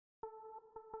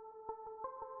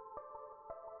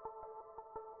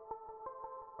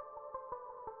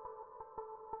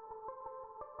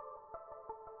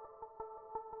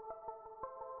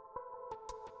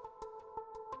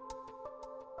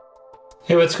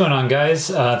Hey, what's going on, guys?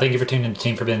 Thank you for tuning into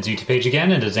Team Forbidden's YouTube page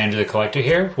again. It is Andrew the Collector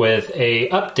here with a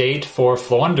update for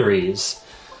Flowwandereeze.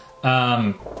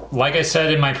 Like I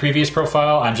said in my previous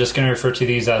profile, I'm just going to refer to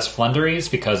these as Flowwandereeze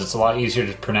because it's a lot easier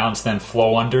to pronounce than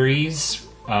Flowwandereeze.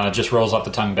 Just rolls off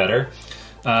the tongue better.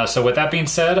 So with that being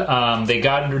said, they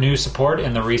got new support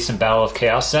in the recent Battle of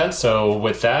Chaos set. So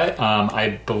with that,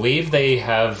 I believe they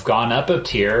have gone up a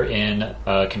tier in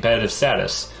competitive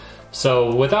status.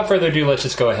 So without further ado, let's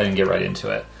just go ahead and get right into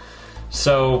it.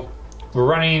 So we're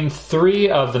running 3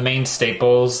 of the main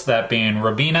staples, that being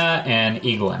Robina and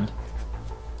Eaglin.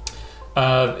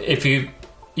 If you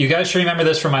guys should remember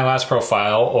this from my last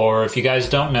profile, or if you guys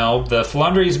don't know, the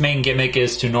Flowwandereeze main gimmick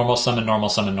is to normal summon, normal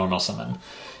summon, normal summon.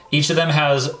 Each of them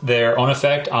has their own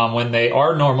effect on when they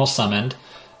are normal summoned,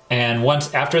 and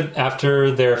once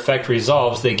after their effect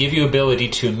resolves, they give you ability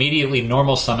to immediately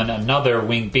normal summon another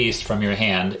winged beast from your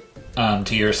hand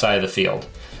to your side of the field.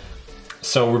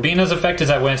 So Robina's effect is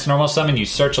that when it's normal summon, you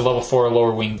search a level 4 or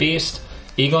lower winged beast.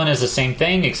 Eaglin is the same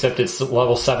thing, except it's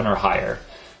level 7 or higher.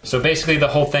 So basically the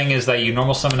whole thing is that you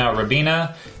normal summon out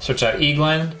Robina, search out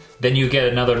Eaglin, then you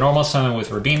get another normal summon with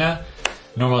Robina,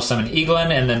 normal summon Eaglin,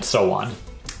 and then so on.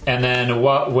 And then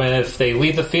if they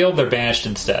leave the field, they're banished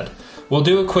instead. We'll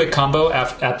do a quick combo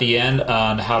at the end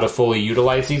on how to fully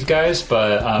utilize these guys,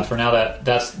 but for now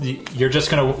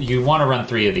you want to run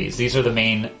 3 of these. These are the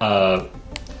main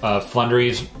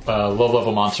Flowwandereeze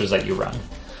low-level monsters that you run.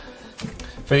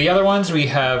 For the other ones, we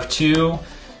have 2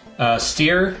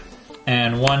 Steer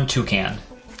and 1 Toucan.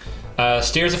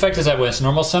 Steer's effect is that when it's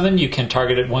normal summon, you can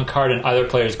target 1 card in either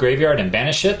player's graveyard and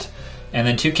banish it. And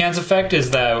then Toucan's effect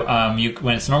is that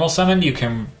when it's normal summon, you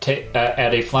can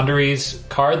add a Flowwandereeze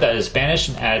card that is banished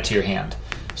and add it to your hand.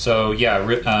 So yeah,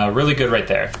 really good right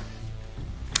there.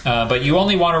 But you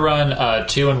only want to run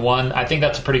 2 and 1. I think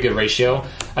that's a pretty good ratio.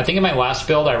 I think in my last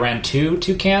build I ran 2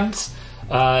 Toucans.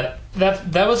 That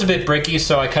was a bit bricky,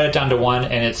 so I cut it down to 1,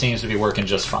 and it seems to be working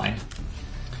just fine.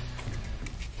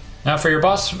 Now for your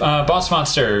boss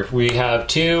monster, we have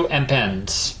 2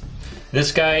 Mpens.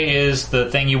 This guy is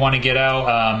the thing you want to get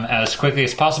out as quickly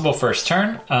as possible first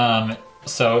turn.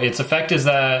 So its effect is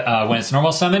that when it's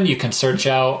normal summon, you can search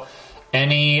out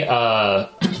any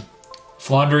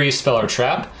Flowwandereeze spell or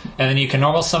trap, and then you can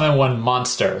normal summon 1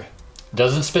 monster.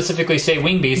 Doesn't specifically say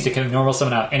wing beast, it can normal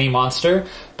summon out any monster,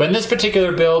 but in this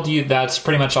particular build, that's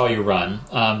pretty much all you run.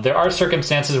 There are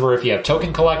circumstances where if you have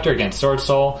Token Collector against Sword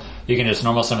Soul, you can just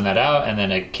normal summon that out, and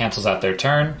then it cancels out their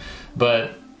turn.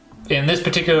 But in this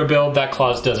particular build, that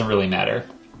clause doesn't really matter.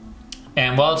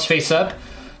 And while it's face up,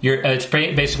 it's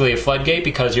basically a floodgate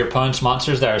because your opponent's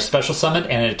monsters that are special summoned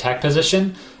and in attack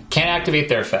position can't activate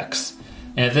their effects.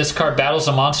 And if this card battles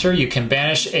a monster, you can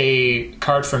banish a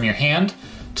card from your hand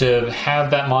to have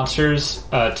that monster's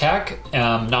attack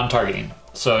non-targeting.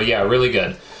 So yeah, really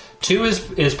good. 2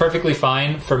 is perfectly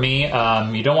fine for me.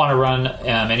 You don't want to run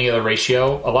any other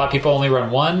ratio. A lot of people only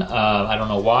run 1. I don't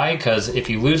know why, because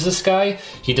if you lose this guy,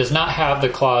 he does not have the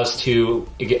clause to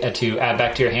add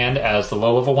back to your hand as the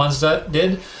low-level ones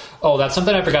did. Oh, that's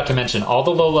something I forgot to mention. All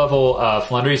the low-level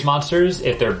Flowwandereeze monsters,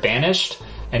 if they're banished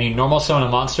and you normal summon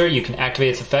a monster, you can activate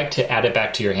its effect to add it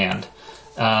back to your hand.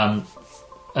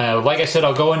 Like I said,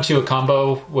 I'll go into a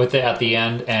combo with it at the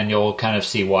end, and you'll kind of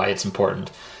see why it's important.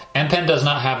 Mpen does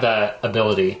not have that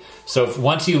ability, so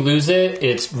once you lose it,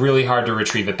 it's really hard to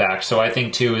retrieve it back, so I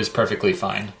think 2 is perfectly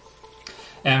fine.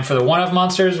 And for the 1-of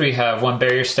monsters, we have 1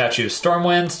 Barrier Statue of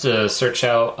Stormwinds to search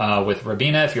out with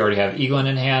Robina if you already have Eaglin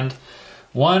in hand.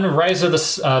 1 Rise of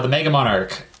the Mega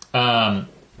Monarch.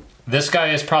 This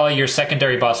guy is probably your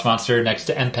secondary boss monster next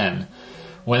to Mpen.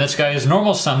 When this guy is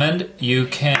normal summoned,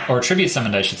 or tribute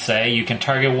summoned I should say, you can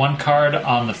target 1 card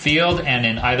on the field and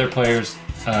in either player's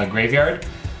graveyard,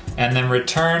 and then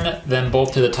return them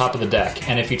both to the top of the deck.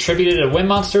 And if you tributed a win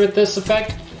monster with this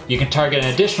effect, you can target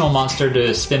an additional monster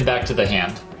to spin back to the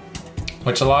hand,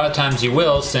 which a lot of times you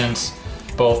will, since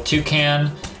both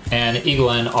Toucan and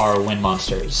Eaglin are win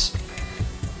monsters.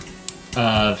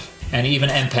 And even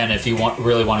Mpen if you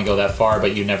really want to go that far,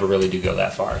 but you never really do go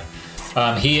that far.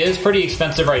 He is pretty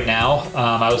expensive right now.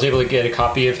 I was able to get a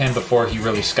copy of him before he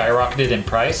really skyrocketed in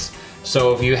price.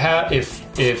 So if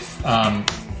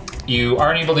you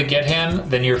aren't able to get him,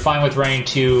 then you're fine with running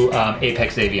 2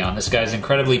 Apex Avion. This guy's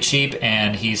incredibly cheap,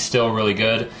 and he's still really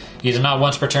good. He's not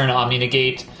once per turn Omni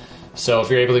Negate, so if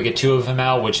you're able to get 2 of him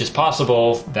out, which is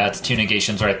possible, that's 2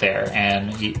 negations right there,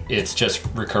 and it's just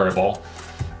recurable.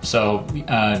 So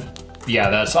yeah,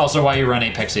 that's also why you run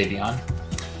Apex Avion.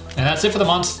 And that's it for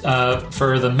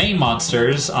the main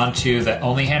monsters. Onto the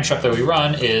only hand trap that we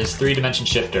run is 3 Dimension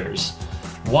Shifters.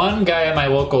 One guy at my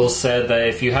locals said that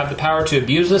if you have the power to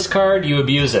abuse this card, you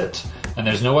abuse it. And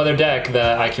there's no other deck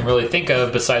that I can really think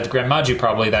of besides Grand Magi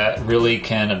probably that really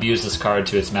can abuse this card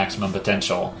to its maximum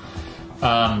potential.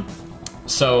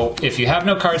 So if you have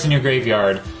no cards in your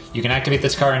graveyard, you can activate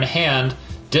this card in hand,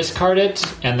 discard it,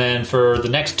 and then for the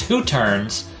next 2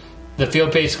 turns, the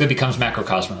field basically becomes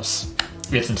Macrocosmos.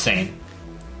 It's insane.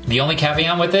 The only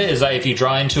caveat with it is that if you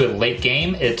draw into it late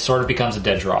game, it sort of becomes a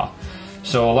dead draw.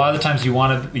 So a lot of the times you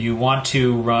want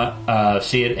to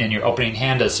see it in your opening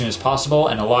hand as soon as possible,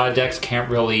 and a lot of decks can't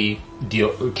really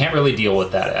deal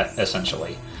with that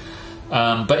essentially.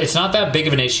 But it's not that big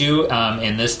of an issue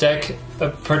in this deck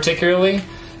particularly,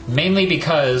 mainly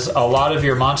because a lot of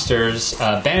your monsters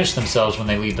banish themselves when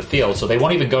they leave the field, so they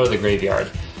won't even go to the graveyard.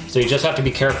 So you just have to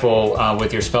be careful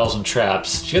with your spells and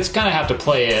traps. You just kind of have to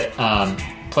play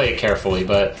it carefully,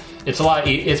 but it's a lot.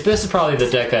 This is probably the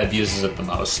deck that abuses it the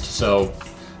most. So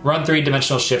run 3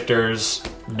 dimensional shifters,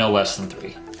 no less than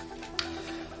 3.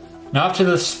 Now up to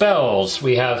the spells,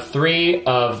 we have 3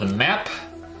 of the map.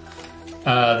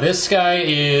 This card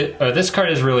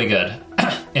is really good.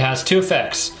 It has 2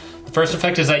 effects. The first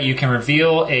effect is that you can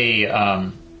reveal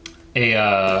a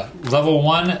level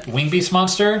 1 Wing Beast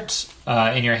monster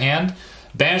in your hand.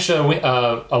 Banish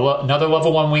another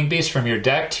level 1 Wing Beast from your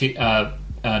deck to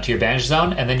your banish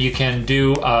zone, and then you can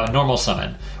do normal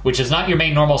summon, which is not your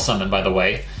main normal summon, by the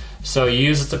way. So you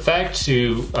use its effect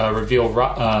to reveal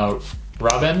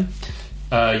Robin.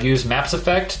 Use Map's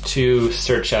effect to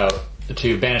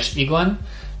banish Eaglin,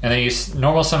 and then use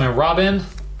normal summon Robin.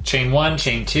 Chain 1,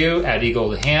 chain 2, add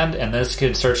Eagle to hand, and this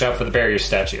could search out for the barrier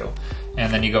statue,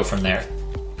 and then you go from there.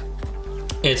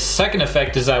 Its second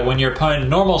effect is that when your opponent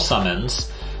normal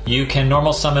summons, you can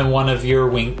normal summon one of your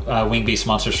Wing Beast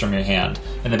monsters from your hand,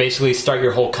 and then basically start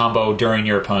your whole combo during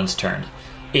your opponent's turn.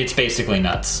 It's basically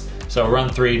nuts. So run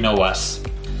 3, no less.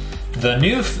 The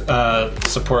new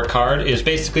support card is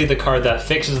basically the card that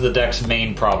fixes the deck's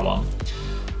main problem.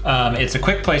 It's a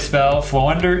quick play spell,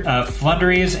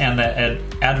 Flowwandereeze and the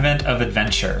Advent of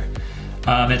Adventure.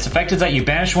 Its effect is that you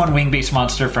banish 1 Wing Beast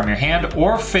monster from your hand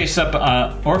or face up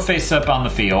on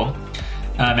the field,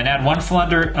 and add 1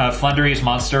 Flowwandereeze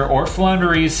monster or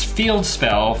Flowwandereeze field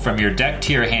spell from your deck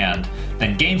to your hand.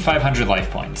 Then gain 500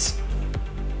 life points.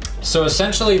 So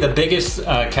essentially, the biggest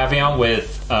caveat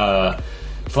with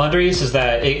Flowwandereeze is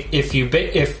that if you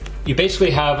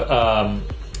basically have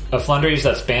a Flowwandereeze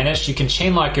that's banished, you can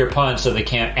chainlock your opponent so they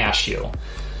can't ash you.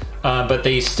 But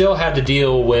they still had to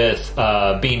deal with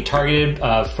being targeted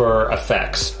for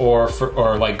effects, or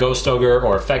like Ghost Ogre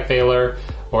or Effect Veiler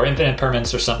or Infinite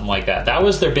Permanence or something like that. That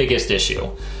was their biggest issue.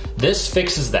 This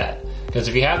fixes that, because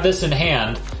if you have this in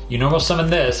hand, you normal summon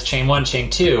this, chain 1, chain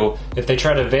 2. If they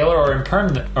try to Veiler or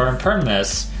imperm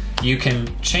this, you can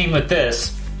chain with this,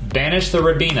 banish the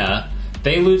Rabina.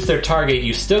 They lose their target,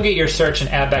 you still get your search and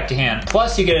add back to hand,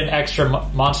 plus you get an extra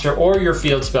monster or your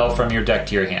field spell from your deck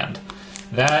to your hand.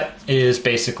 That is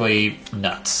basically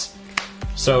nuts.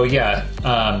 So yeah,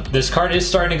 this card is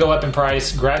starting to go up in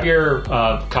price. Grab your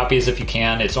copies if you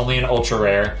can. It's only an ultra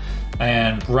rare.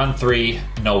 And run 3,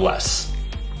 no less.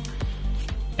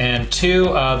 And 2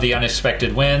 of the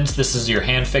Unexpected Wins. This is your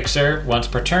hand fixer. Once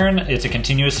per turn, it's a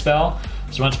continuous spell.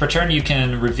 So once per turn, you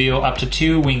can reveal up to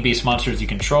 2 Wing Beast monsters you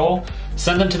control,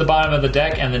 send them to the bottom of the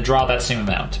deck, and then draw that same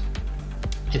amount.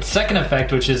 Its second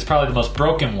effect, which is probably the most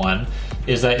broken one,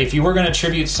 is that if you were going to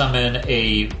tribute summon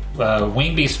a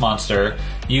Wing Beast monster,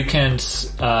 you can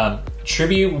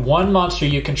tribute 1 monster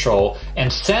you control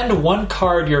and send 1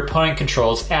 card your opponent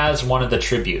controls as one of the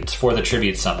tributes for the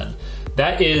tribute summon.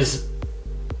 That is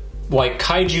like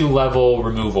kaiju level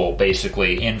removal,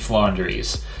 basically, in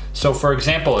Flowwandereeze. So for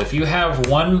example, if you have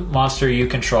 1 monster you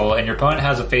control and your opponent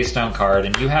has a face down card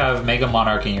and you have Mega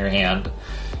Monarch in your hand,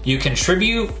 you can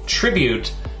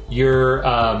tribute your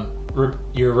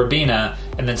Rabina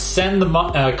and then send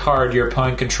the card your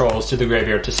opponent controls to the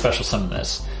graveyard to special summon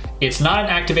this. It's not an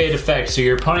activated effect, so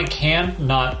your opponent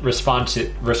cannot respond to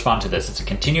this. It's a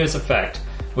continuous effect,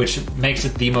 which makes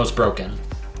it the most broken.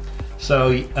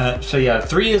 So yeah,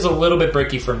 3 is a little bit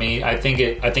bricky for me. I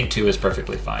think 2 is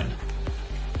perfectly fine.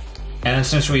 And then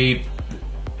since we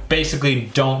basically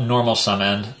don't normal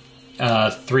summon,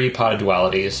 3 Pot of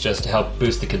Dualities just to help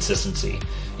boost the consistency.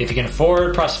 If you can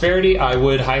afford Prosperity, I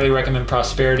would highly recommend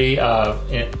Prosperity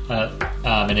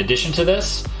in addition to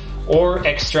this, or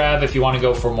Extrav if you want to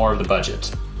go for more of the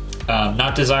budget.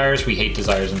 Not Desires, we hate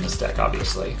Desires in this deck,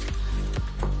 obviously.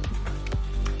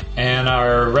 And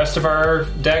our rest of our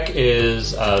deck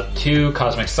is 2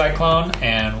 Cosmic Cyclone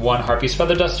and 1 Harpy's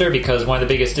Feather Duster, because one of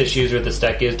the biggest issues with this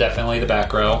deck is definitely the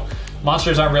back row.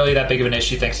 monsters aren't really that big of an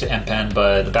issue thanks to M-Pen,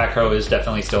 but the back row is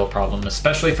definitely still a problem,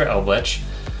 especially for Eldritch.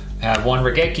 I have one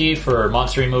Regeki for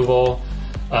monster removal.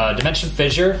 Dimension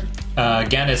Fissure.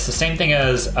 Again, it's the same thing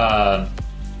as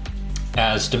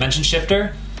Dimension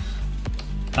Shifter,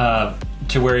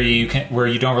 to where you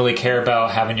don't really care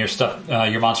about having your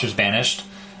monsters banished.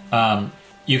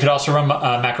 You could also run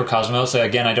Macrocosmos.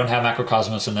 Again, I don't have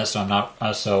Macrocosmos in this, so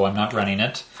I'm not running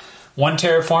it. One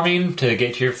Terraforming to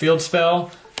get to your field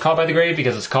spell. Call by the Grave,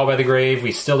 because it's Call by the Grave.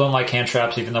 We still don't like hand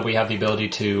traps, even though we have the ability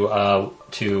to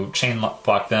chain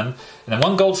block them. And then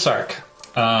one Gold Sark.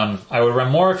 I would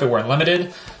run more if it weren't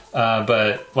limited,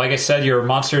 but like I said, your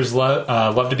monsters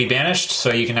love to be banished,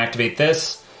 so you can activate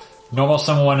this. Normal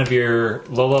summon one of your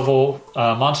low-level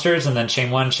monsters, and then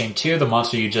chain 1, chain 2, the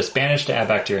monster you just banished to add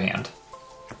back to your hand.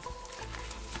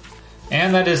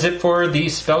 And that is it for the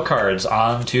spell cards.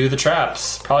 On to the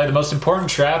traps. Probably the most important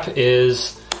trap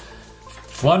is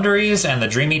Flowwandereeze and the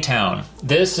Dreamy Town.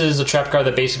 This is a trap card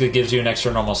that basically gives you an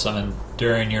extra normal summon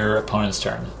during your opponent's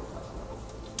turn.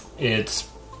 It's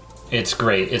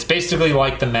great. It's basically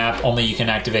like the map, only you can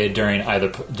activate it during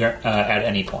at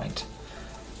any point.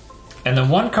 And the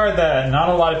one card that not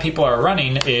a lot of people are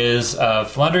running is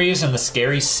Flowwandereeze and the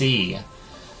Scary Sea.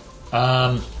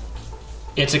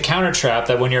 It's a counter trap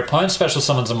that when your opponent special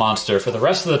summons a monster for the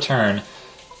rest of the turn,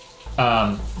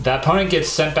 that opponent gets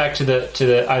sent back to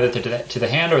the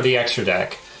hand or the extra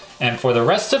deck, and for the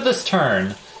rest of this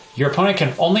turn, your opponent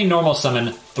can only normal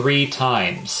summon 3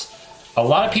 times. A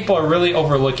lot of people are really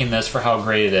overlooking this for how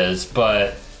great it is,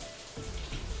 but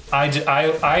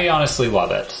I honestly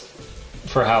love it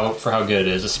for how good it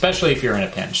is, especially if you're in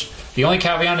a pinch. The only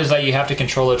caveat is that you have to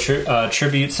control a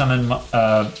tribute summon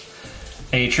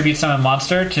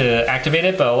monster to activate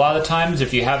it, but a lot of the times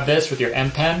if you have this with your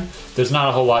M-Pen, there's not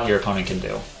a whole lot your opponent can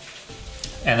do.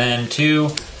 And then 2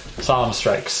 Solemn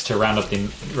Strikes to round up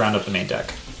the main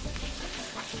deck.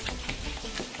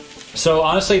 So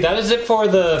honestly, that is it for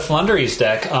the Flowwandereeze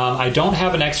deck. I don't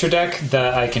have an extra deck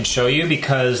that I can show you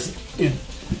because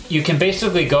you can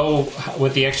basically go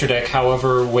with the extra deck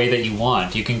however way that you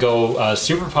want. You can go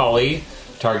Super Poly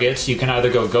targets. You can either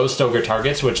go Ghost Ogre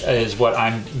targets, which is what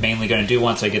I'm mainly going to do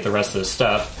once I get the rest of the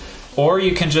stuff, or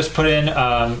you can just put in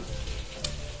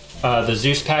the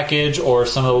Zeus package or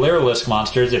some of the Lyrilisk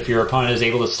monsters if your opponent is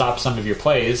able to stop some of your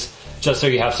plays, just so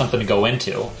you have something to go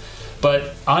into.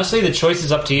 But honestly, the choice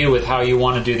is up to you with how you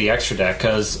want to do the extra deck,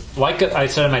 because like I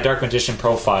said in my Dark Magician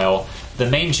profile, the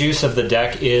main juice of the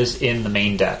deck is in the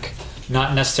main deck,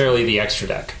 not necessarily the extra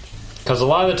deck. Because a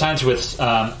lot of the times with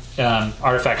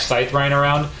Artifact Scythe running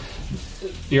around,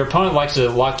 your opponent likes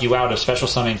to lock you out of special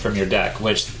summoning from your deck,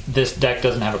 which this deck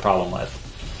doesn't have a problem with.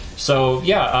 So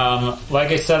yeah,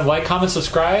 like I said, like, comment,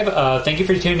 subscribe. Thank you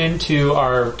for tuning in to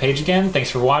our page again.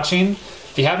 Thanks for watching.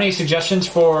 If you have any suggestions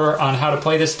on how to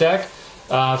play this deck,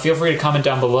 feel free to comment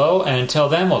down below. And until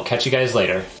then, we'll catch you guys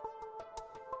later.